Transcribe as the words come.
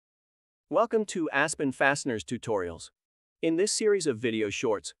Welcome to Aspen Fasteners Tutorials. In this series of video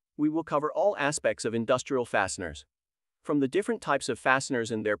shorts, we will cover all aspects of industrial fasteners. From the different types of fasteners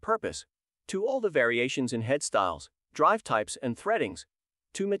and their purpose, to all the variations in head styles, drive types and threadings,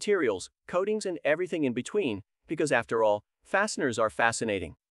 to materials, coatings and everything in between, because after all, fasteners are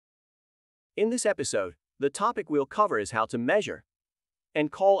fascinating. In this episode, the topic we'll cover is how to measure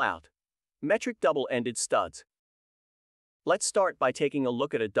and call out metric double-ended studs. Let's start by taking a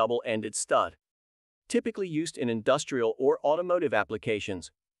look at a double-ended stud. Typically used in industrial or automotive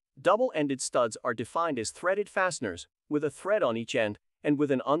applications, double-ended studs are defined as threaded fasteners, with a thread on each end and with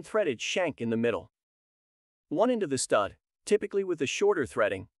an unthreaded shank in the middle. One end of the stud, typically with the shorter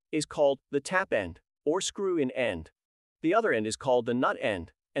threading, is called the tap end, or screw-in end. The other end is called the nut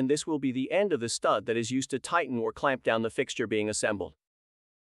end, and this will be the end of the stud that is used to tighten or clamp down the fixture being assembled.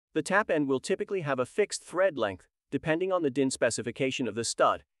 The tap end will typically have a fixed thread length, depending on the DIN specification of the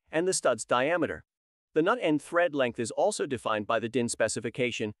stud and the stud's diameter. The nut end thread length is also defined by the DIN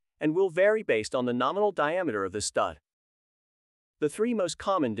specification and will vary based on the nominal diameter of the stud. The three most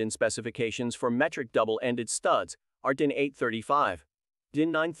common DIN specifications for metric double-ended studs are DIN 835, DIN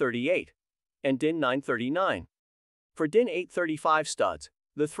 938, and DIN 939. For DIN 835 studs,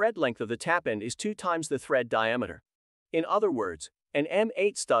 the thread length of the tap end is 2 times the thread diameter. In other words, an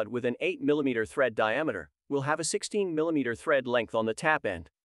M8 stud with an 8 mm thread diameter will have a 16 mm thread length on the tap end.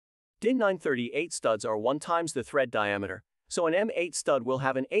 DIN 938 studs are 1 times the thread diameter, so an M8 stud will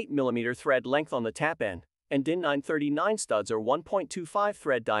have an 8 mm thread length on the tap end, and DIN 939 studs are 1.25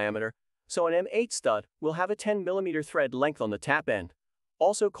 thread diameter, so an M8 stud will have a 10 mm thread length on the tap end,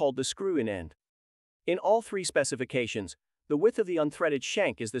 also called the screw-in end. In all three specifications, the width of the unthreaded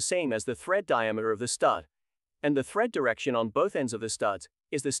shank is the same as the thread diameter of the stud, and the thread direction on both ends of the studs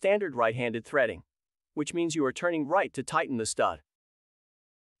is the standard right-handed threading, which means you are turning right to tighten the stud.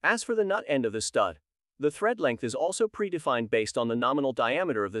 As for the nut end of the stud, the thread length is also predefined based on the nominal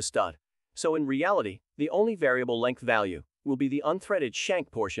diameter of the stud, so in reality, the only variable length value will be the unthreaded shank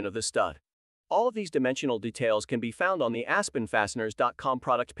portion of the stud. All of these dimensional details can be found on the aspenfasteners.com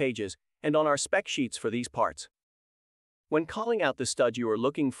product pages and on our spec sheets for these parts. When calling out the stud you are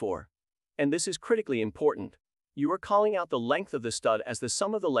looking for, and this is critically important, you are calling out the length of the stud as the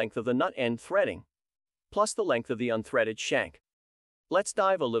sum of the length of the nut end threading plus the length of the unthreaded shank. Let's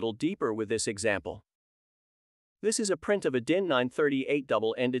dive a little deeper with this example. This is a print of a DIN 938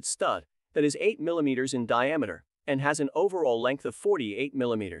 double-ended stud that is 8 mm in diameter and has an overall length of 48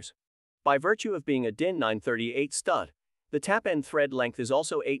 mm. By virtue of being a DIN 938 stud, the tap end thread length is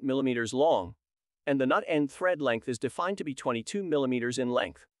also 8 mm long, and the nut end thread length is defined to be 22 mm in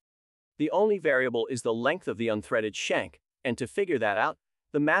length. The only variable is the length of the unthreaded shank, and to figure that out,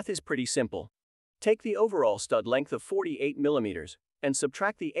 the math is pretty simple. Take the overall stud length of 48 mm and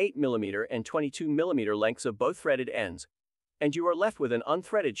subtract the 8 mm and 22 mm lengths of both threaded ends, and you are left with an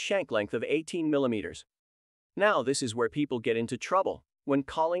unthreaded shank length of 18 mm. Now this is where people get into trouble when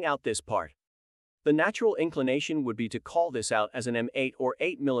calling out this part. The natural inclination would be to call this out as an M8 or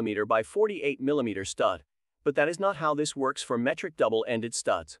 8 mm by 48 mm stud, but that is not how this works for metric double-ended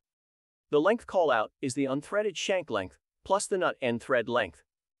studs. The length call out is the unthreaded shank length plus the nut end thread length,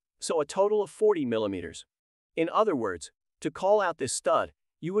 so a total of 40 mm. In other words, to call out this stud,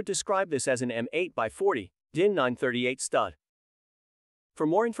 you would describe this as an M8 by 40 DIN 938 stud. For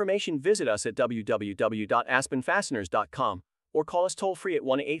more information, visit us at www.aspenfasteners.com or call us toll-free at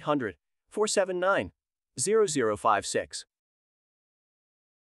 1-800-479-0056.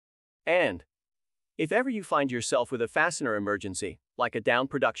 And if ever you find yourself with a fastener emergency, like a down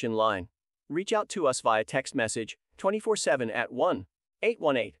production line, reach out to us via text message 24/7 at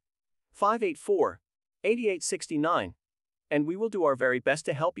 1-818-584-8869, and we will do our very best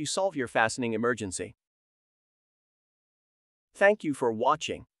to help you solve your fastening emergency. Thank you for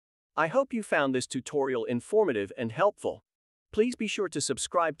watching. I hope you found this tutorial informative and helpful. Please be sure to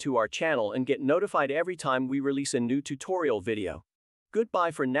subscribe to our channel and get notified every time we release a new tutorial video.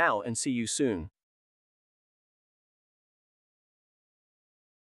 Goodbye for now and see you soon.